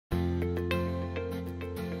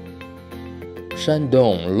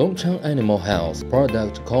Shandong Longchang Animal Health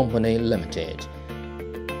Product Company Limited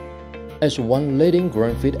is one leading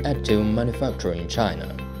grain feed additive manufacturer in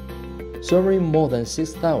China, serving more than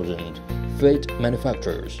 6,000 feed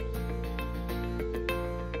manufacturers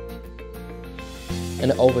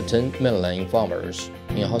and over 10 million farmers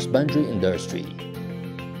in husbandry industry,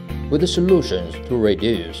 with solutions to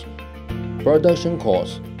reduce production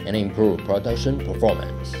costs and improve production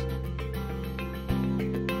performance.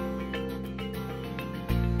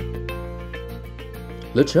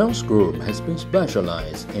 Lachance Group has been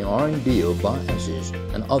specialized in R&D of bile acids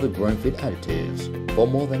and other grain feed additives for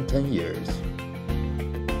more than 10 years.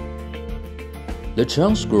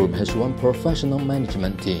 Lachance Group has one professional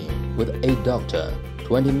management team with 8 doctors,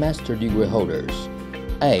 20 master degree holders,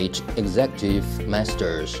 8 executive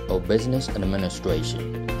masters of business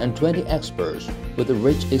administration, and 20 experts with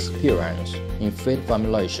rich experience in feed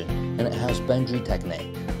formulation and husbandry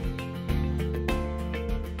technique.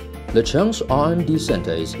 The Lachance R&D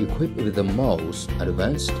Center is equipped with the most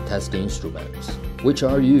advanced testing instruments, which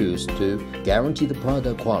are used to guarantee the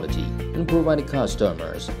product quality and provide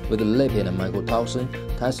customers with lipid and mycotoxin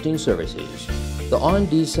testing services. The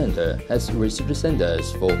R&D Center has research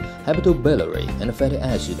centers for hepatobiliary and fatty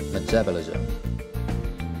acid metabolism.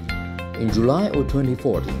 In July of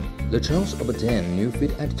 2014, Lachance obtained new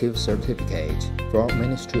feed additive certificate from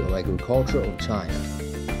Ministry of Agriculture of China.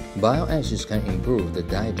 Bile acids can improve the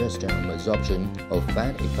digestion and absorption of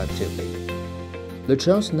fat effectively.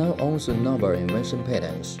 Lachance now owns a number of invention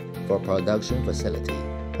patents for production facility,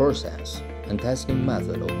 process, and testing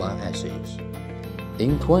method of bile acids.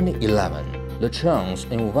 In 2011,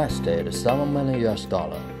 Lachance invested $7 million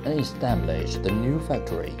and established the new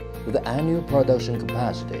factory with an annual production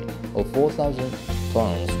capacity of 4,000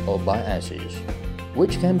 tons of bile acids,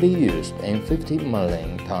 which can be used in 50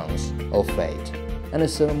 million tons of feed and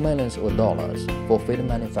 $7 million for feed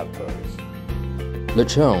manufacturers.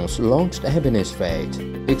 Lachance launched happiness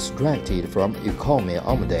feed extracted from Eucommia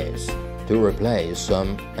omodis to replace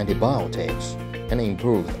some antibiotics and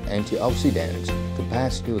improve antioxidant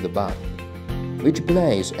capacity of the body, which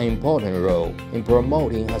plays an important role in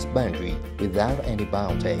promoting husbandry without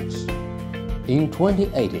antibiotics. In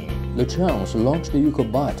 2018, Lachance launched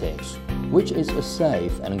Eucobiotics, which is a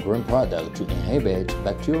safe and green product to inhibit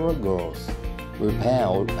bacterial growth,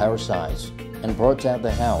 repel parasites, and protect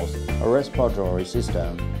the health of respiratory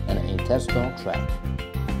system and intestinal tract.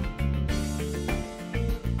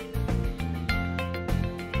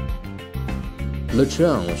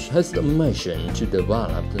 Lachance has the mission to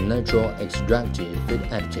develop the natural extractive feed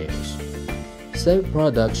additives, save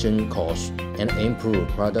production costs, and improve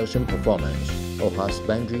production performance of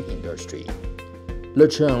husbandry industry.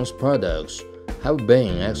 Lachance products have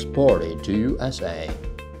been exported to USA,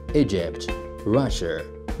 Egypt, Russia,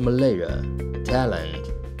 Malaysia,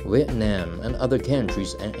 Thailand, Vietnam, and other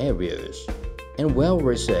countries and areas, and well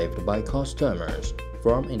received by customers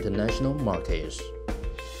from international markets.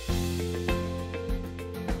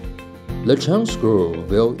 Lachance Group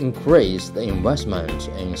will increase the investment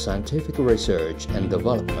in scientific research and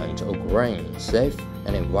development of green, safe,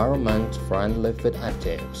 and environment-friendly feed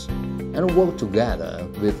additives, and work together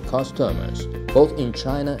with customers both in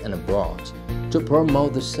China and abroad to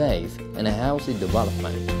promote the safe and healthy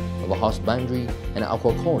development of husbandry and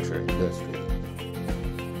aquaculture industry.